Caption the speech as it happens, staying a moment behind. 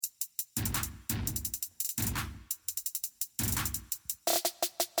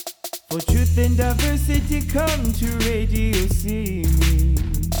For truth and diversity, come to Radio Simi.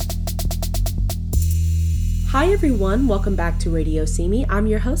 Hi everyone, welcome back to Radio Simi. I'm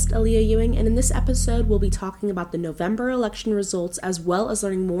your host, Aaliyah Ewing, and in this episode we'll be talking about the November election results as well as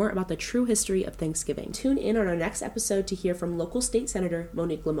learning more about the true history of Thanksgiving. Tune in on our next episode to hear from local state senator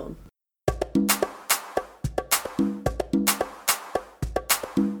Monique Limon.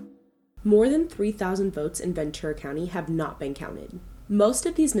 More than 3,000 votes in Ventura County have not been counted. Most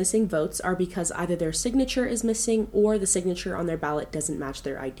of these missing votes are because either their signature is missing or the signature on their ballot doesn't match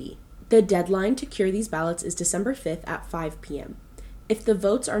their ID. The deadline to cure these ballots is December 5th at 5 p.m. If the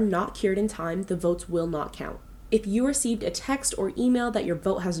votes are not cured in time, the votes will not count. If you received a text or email that your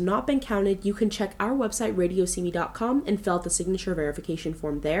vote has not been counted, you can check our website radiosimi.com and fill out the signature verification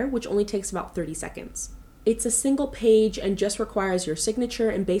form there, which only takes about 30 seconds. It's a single page and just requires your signature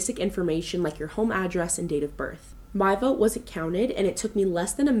and basic information like your home address and date of birth. My vote wasn't counted, and it took me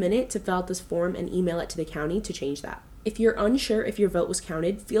less than a minute to fill out this form and email it to the county to change that. If you're unsure if your vote was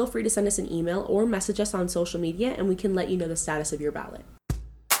counted, feel free to send us an email or message us on social media and we can let you know the status of your ballot.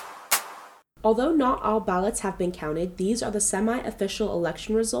 Although not all ballots have been counted, these are the semi-official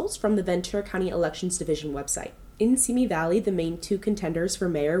election results from the Ventura County Elections Division website. In Simi Valley, the main two contenders for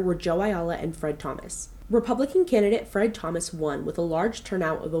mayor were Joe Ayala and Fred Thomas. Republican candidate Fred Thomas won with a large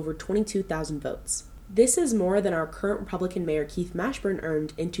turnout of over 22,000 votes. This is more than our current Republican Mayor Keith Mashburn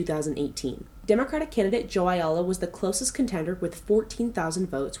earned in 2018. Democratic candidate Joe Ayala was the closest contender with 14,000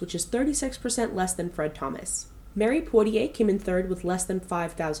 votes, which is 36% less than Fred Thomas. Mary Poitier came in third with less than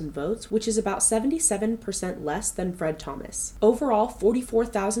 5,000 votes, which is about 77% less than Fred Thomas. Overall,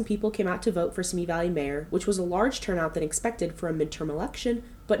 44,000 people came out to vote for Simi Valley Mayor, which was a large turnout than expected for a midterm election,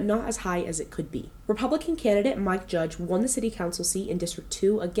 but not as high as it could be. Republican candidate Mike Judge won the city council seat in District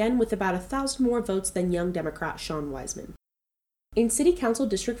 2, again with about 1,000 more votes than young Democrat Shawn Weisman. In City Council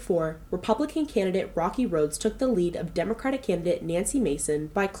District 4, Republican candidate Rocky Rhodes took the lead of Democratic candidate Nancy Mason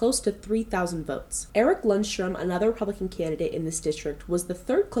by close to 3,000 votes. Eric Lundstrom, another Republican candidate in this district, was the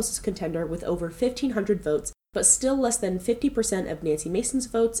third closest contender with over 1,500 votes, but still less than 50% of Nancy Mason's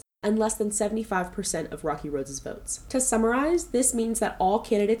votes and less than 75% of Rocky Rhodes' votes. To summarize, this means that all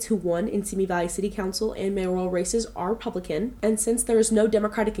candidates who won in Simi Valley City Council and mayoral races are Republican, and since there is no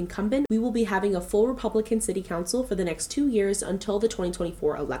Democratic incumbent, we will be having a full Republican City Council for the next 2 years until the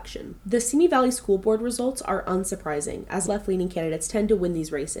 2024 election. The Simi Valley School Board results are unsurprising, as left-leaning candidates tend to win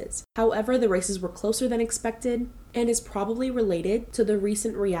these races. However, the races were closer than expected, and is probably related to the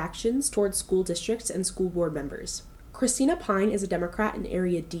recent reactions towards school districts and school board members. Christina Pine is a Democrat in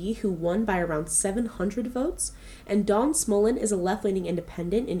Area D who won by around 700 votes, and Dawn Smolin is a left-leaning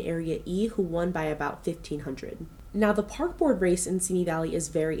independent in Area E who won by about 1,500. Now, the park board race in Simi Valley is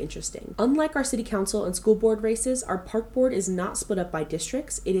very interesting. Unlike our city council and school board races, our park board is not split up by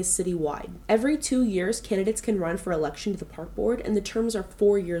districts, it is citywide. Every 2 years, candidates can run for election to the park board, and the terms are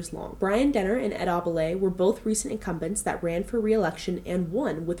 4 years long. Brian Denner and Ed Abele were both recent incumbents that ran for re-election and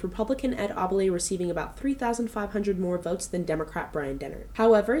won, with Republican Ed Abele receiving about 3,500 more votes than Democrat Brian Denner.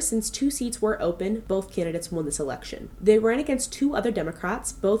 However, since 2 seats were open, both candidates won this election. They ran against 2 other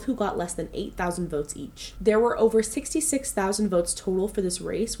Democrats, both who got less than 8,000 votes each. There were over 66,000 votes total for this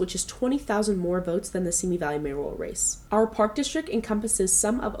race, which is 20,000 more votes than the Simi Valley mayoral race. Our park district encompasses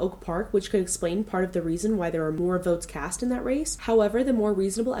some of Oak Park, which could explain part of the reason why there are more votes cast in that race. However, the more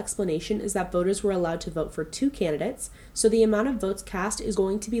reasonable explanation is that voters were allowed to vote for 2 candidates, so the amount of votes cast is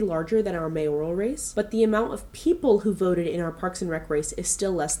going to be larger than our mayoral race, but the amount of people who voted in our Parks and Rec race is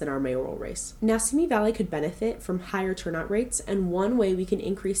still less than our mayoral race. Now, Simi Valley could benefit from higher turnout rates, and one way we can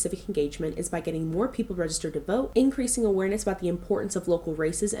increase civic engagement is by getting more people registered to vote, increasing awareness about the importance of local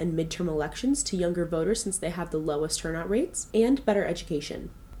races and midterm elections to younger voters since they have the lowest turnout rates, and better education.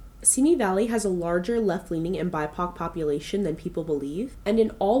 Simi Valley has a larger left-leaning and BIPOC population than people believe, and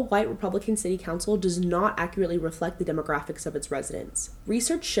an all-white Republican city council does not accurately reflect the demographics of its residents.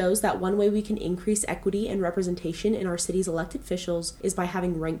 Research shows that one way we can increase equity and representation in our city's elected officials is by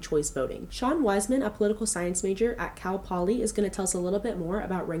having ranked choice voting. Shawn Weisman, a political science major at Cal Poly, is going to tell us a little bit more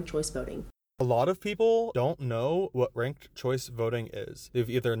about ranked choice voting. A lot of people don't know what ranked choice voting is. They've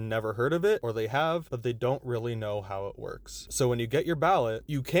either never heard of it or they have, but they don't really know how it works. So when you get your ballot,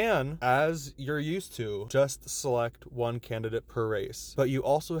 you can, as you're used to, just select one candidate per race. But you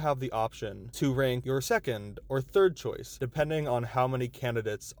also have the option to rank your second or third choice, depending on how many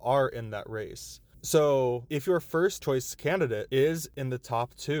candidates are in that race. So if your first choice candidate is in the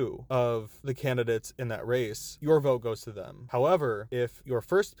top 2 of the candidates in that race, your vote goes to them. However, if your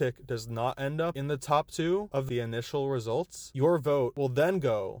first pick does not end up in the top 2 of the initial results, your vote will then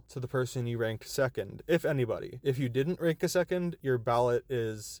go to the person you ranked second, if anybody. If you didn't rank a second, your ballot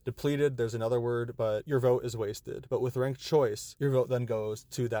is depleted. There's another word, but your vote is wasted. But with ranked choice, your vote then goes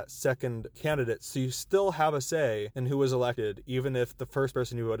to that second candidate. So you still have a say in who was elected, even if the first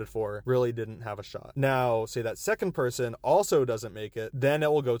person you voted for really didn't have a shot. Now, say that second person also doesn't make it, then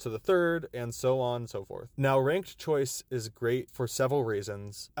it will go to the third, and so on and so forth. Now, ranked choice is great for several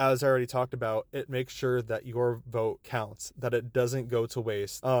reasons. As I already talked about, it makes sure that your vote counts, that it doesn't go to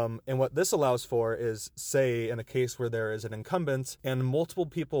waste. And what this allows for is, say, in a case where there is an incumbent and multiple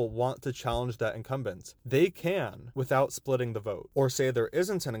people want to challenge that incumbent, they can without splitting the vote. Or say there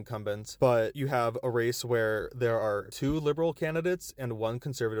isn't an incumbent, but you have a race where there are 2 liberal candidates and 1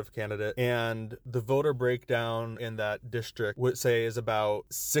 conservative candidate, and the voter breakdown in that district would say is about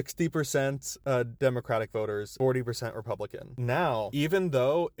 60% Democratic voters, 40% Republican. Now, even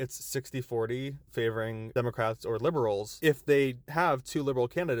though it's 60-40 favoring Democrats or liberals, if they have 2 liberal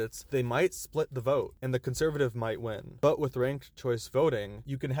candidates, they might split the vote and the conservative might win. But with ranked choice voting,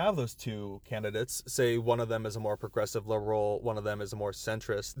 you can have those 2 candidates, say one of them is a more progressive liberal, one of them is a more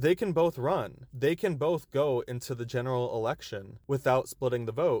centrist. They can both run. They can both go into the general election without splitting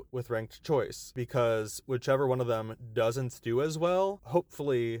the vote with ranked choice, because whichever one of them doesn't do as well,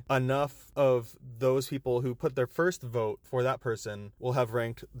 hopefully enough of those people who put their first vote for that person will have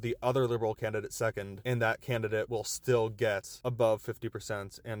ranked the other liberal candidate second, and that candidate will still get above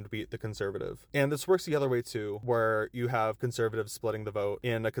 50% and beat the conservative. And this works the other way too, where you have conservatives splitting the vote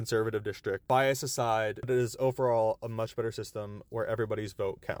in a conservative district. Bias aside, it is overall a much better system where everybody's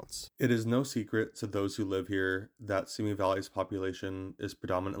vote counts. It is no secret to those who live here that Simi Valley's population is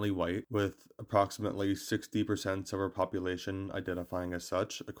predominantly white, with approximately 60% of our population identifying as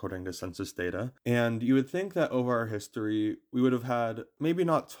such, according to census data. And you would think that over our history, we would have had maybe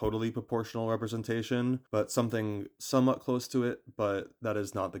not totally proportional representation, but something somewhat close to it, but that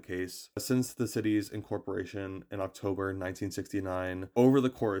is not the case. Since the city's incorporation in October 1969, over the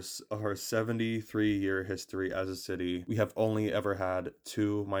course of our 73-year history as a city, we have only ever had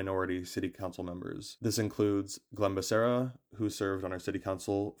 2 minority city council members. This includes Glenn Becerra, who served on our city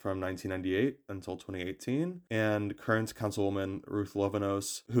council from 1998 until 2018, and current councilwoman Ruth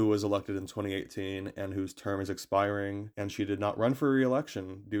Lovenos, who was elected in 2018 and whose term is expiring, and she did not run for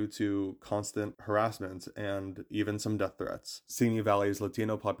re-election due to constant harassment and even some death threats. Simi Valley's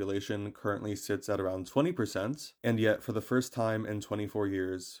Latino population currently sits at around 20%, and yet for the first time in 24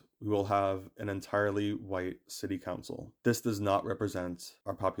 years, we will have an entirely white city council. This does not represent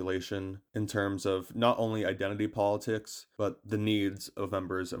our population in terms of not only identity politics, but the needs of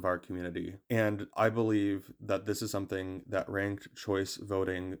members of our community. And I believe that this is something that ranked choice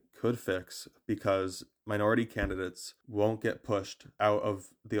voting could fix, because minority candidates won't get pushed out of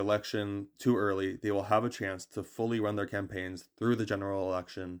the election too early. They will have a chance to fully run their campaigns through the general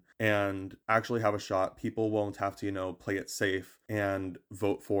election and actually have a shot. People won't have to, play it safe and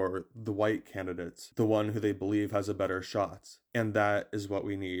vote for the white candidates, the one who they believe has a better shot. And that is what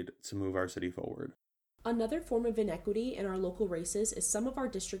we need to move our city forward. Another form of inequity in our local races is some of our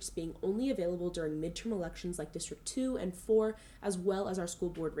districts being only available during midterm elections like District 2 and 4, as well as our school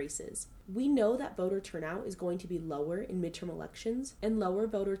board races. We know that voter turnout is going to be lower in midterm elections, and lower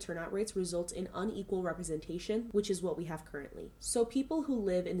voter turnout rates result in unequal representation, which is what we have currently. So people who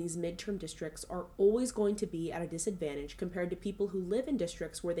live in these midterm districts are always going to be at a disadvantage compared to people who live in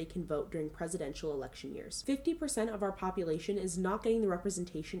districts where they can vote during presidential election years. 50% of our population is not getting the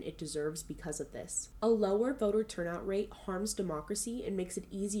representation it deserves because of this. A lower voter turnout rate harms democracy and makes it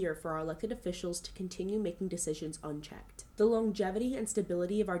easier for our elected officials to continue making decisions unchecked. The longevity and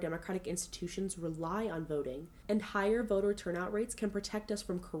stability of our democratic institutions rely on voting, and higher voter turnout rates can protect us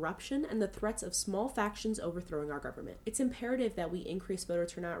from corruption and the threats of small factions overthrowing our government. It's imperative that we increase voter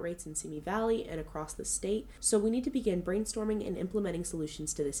turnout rates in Simi Valley and across the state, so we need to begin brainstorming and implementing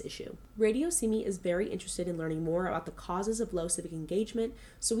solutions to this issue. Radio Simi is very interested in learning more about the causes of low civic engagement,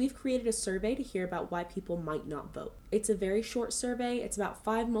 so we've created a survey to hear about why people might not vote. It's a very short survey, it's about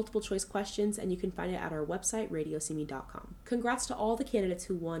 5 multiple choice questions, and you can find it at our website, radiosimi.com. Congrats to all the candidates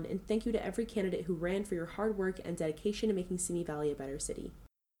who won, and thank you to every candidate who ran for your hard work and dedication to making Simi Valley a better city.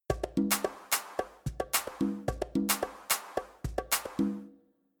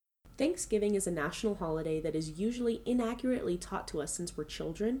 Thanksgiving is a national holiday that is usually inaccurately taught to us since we're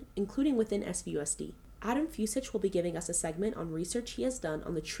children, including within SVUSD. Adam Fucich will be giving us a segment on research he has done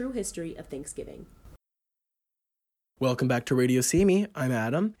on the true history of Thanksgiving. Welcome back to Radio Simi. I'm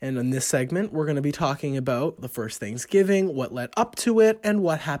Adam, and in this segment, we're going to be talking about the first Thanksgiving, what led up to it, and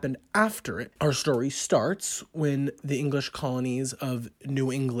what happened after it. Our story starts when the English colonies of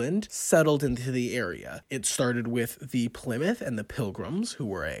New England settled into the area. It started with the Plymouth and the Pilgrims, who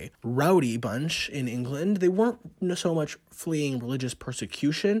were a rowdy bunch in England. They weren't so much fleeing religious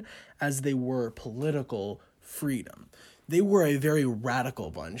persecution as they were political freedom. They were a very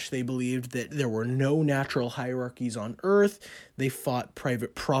radical bunch. They believed that there were no natural hierarchies on earth. They fought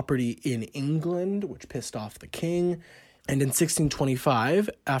private property in England, which pissed off the king. And in 1625,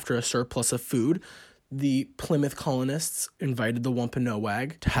 after a surplus of food, the Plymouth colonists invited the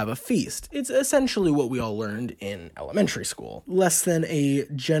Wampanoag to have a feast. It's essentially what we all learned in elementary school. Less than a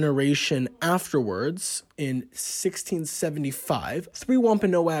generation afterwards, in 1675, 3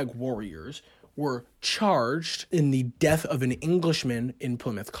 Wampanoag warriors were charged in the death of an Englishman in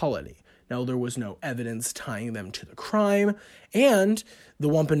Plymouth Colony. Now, there was no evidence tying them to the crime, and the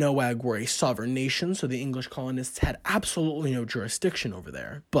Wampanoag were a sovereign nation, so the English colonists had absolutely no jurisdiction over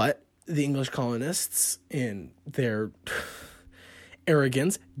there. But the English colonists, in their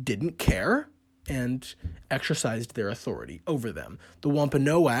arrogance, didn't care and exercised their authority over them. The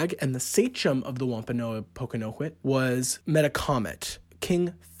Wampanoag and the sachem of the Wampanoag-Pokanoket was Metacomet,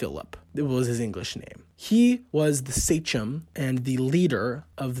 King Philip. It was his English name. He was the sachem and the leader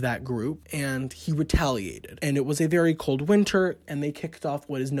of that group, and he retaliated. And it was a very cold winter, and they kicked off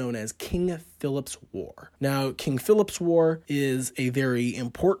what is known as King Philip's War. Now, King Philip's War is a very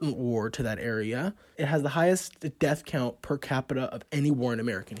important war to that area. It has the highest death count per capita of any war in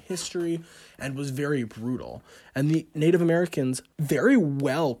American history, and was very brutal. And the Native Americans very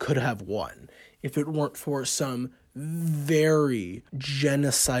well could have won if it weren't for some very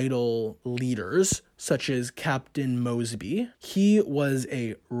genocidal leaders, such as Captain Mosby. He was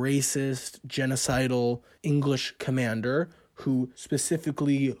a racist, genocidal English commander who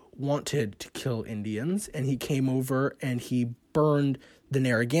specifically wanted to kill Indians, and he came over and he burned the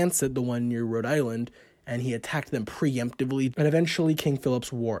Narragansett, the one near Rhode Island, and he attacked them preemptively. And eventually King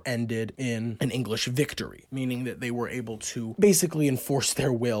Philip's War ended in an English victory, meaning that they were able to basically enforce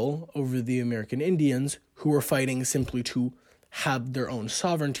their will over the American Indians, who were fighting simply to have their own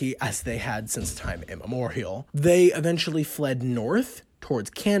sovereignty, as they had since time immemorial. They eventually fled north towards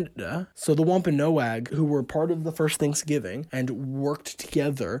Canada. So the Wampanoag, who were part of the first Thanksgiving and worked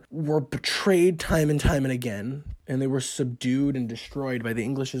together, were betrayed time and time and again, and they were subdued and destroyed by the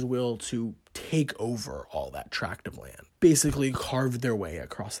English's will to take over all that tract of land, basically carved their way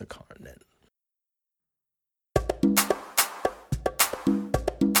across the continent.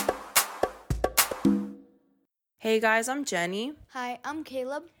 Hey guys, I'm Jenny. Hi, I'm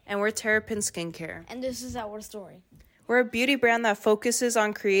Caleb. And we're Terrapin Skincare. And this is our story. We're a beauty brand that focuses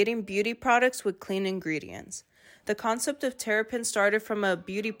on creating beauty products with clean ingredients. The concept of Terrapin started from a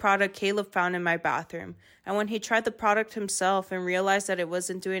beauty product Caleb found in my bathroom. And when he tried the product himself and realized that it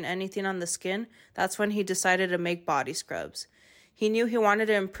wasn't doing anything on the skin, that's when he decided to make body scrubs. He knew he wanted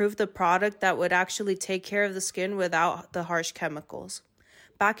to improve the product that would actually take care of the skin without the harsh chemicals.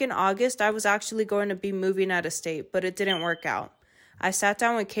 Back in August, I was actually going to be moving out of state, but it didn't work out. I sat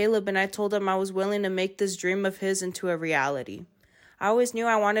down with Caleb and I told him I was willing to make this dream of his into a reality. I always knew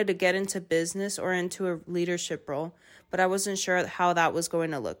I wanted to get into business or into a leadership role, but I wasn't sure how that was going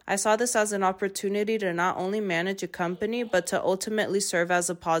to look. I saw this as an opportunity to not only manage a company, but to ultimately serve as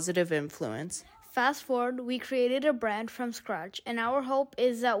a positive influence. Fast forward, we created a brand from scratch, and our hope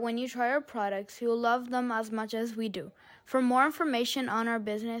is that when you try our products, you'll love them as much as we do. For more information on our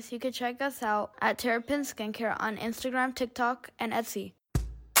business, you can check us out at Terrapin Skincare on Instagram, TikTok, and Etsy.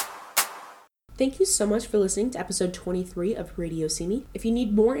 Thank you so much for listening to episode 23 of Radio Simi. If you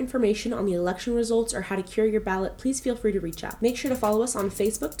need more information on the election results or how to cure your ballot, please feel free to reach out. Make sure to follow us on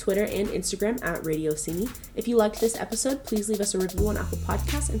Facebook, Twitter, and Instagram at Radio Simi. If you liked this episode, please leave us a review on Apple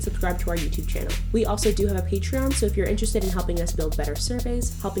Podcasts and subscribe to our YouTube channel. We also do have a Patreon, so if you're interested in helping us build better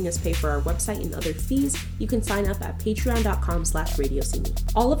surveys, helping us pay for our website and other fees, you can sign up at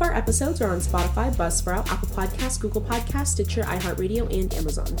patreon.com/radiosimi. All of our episodes are on Spotify, Buzzsprout, Apple Podcasts, Google Podcasts, Stitcher, iHeartRadio, and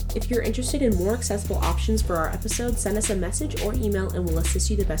Amazon. If you're interested in more accessible options for our episodes, send us a message or email and we'll assist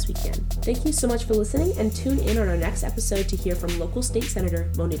you the best we can. Thank you so much for listening, and tune in on our next episode to hear from local state senator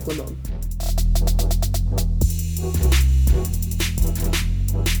Monique Limon.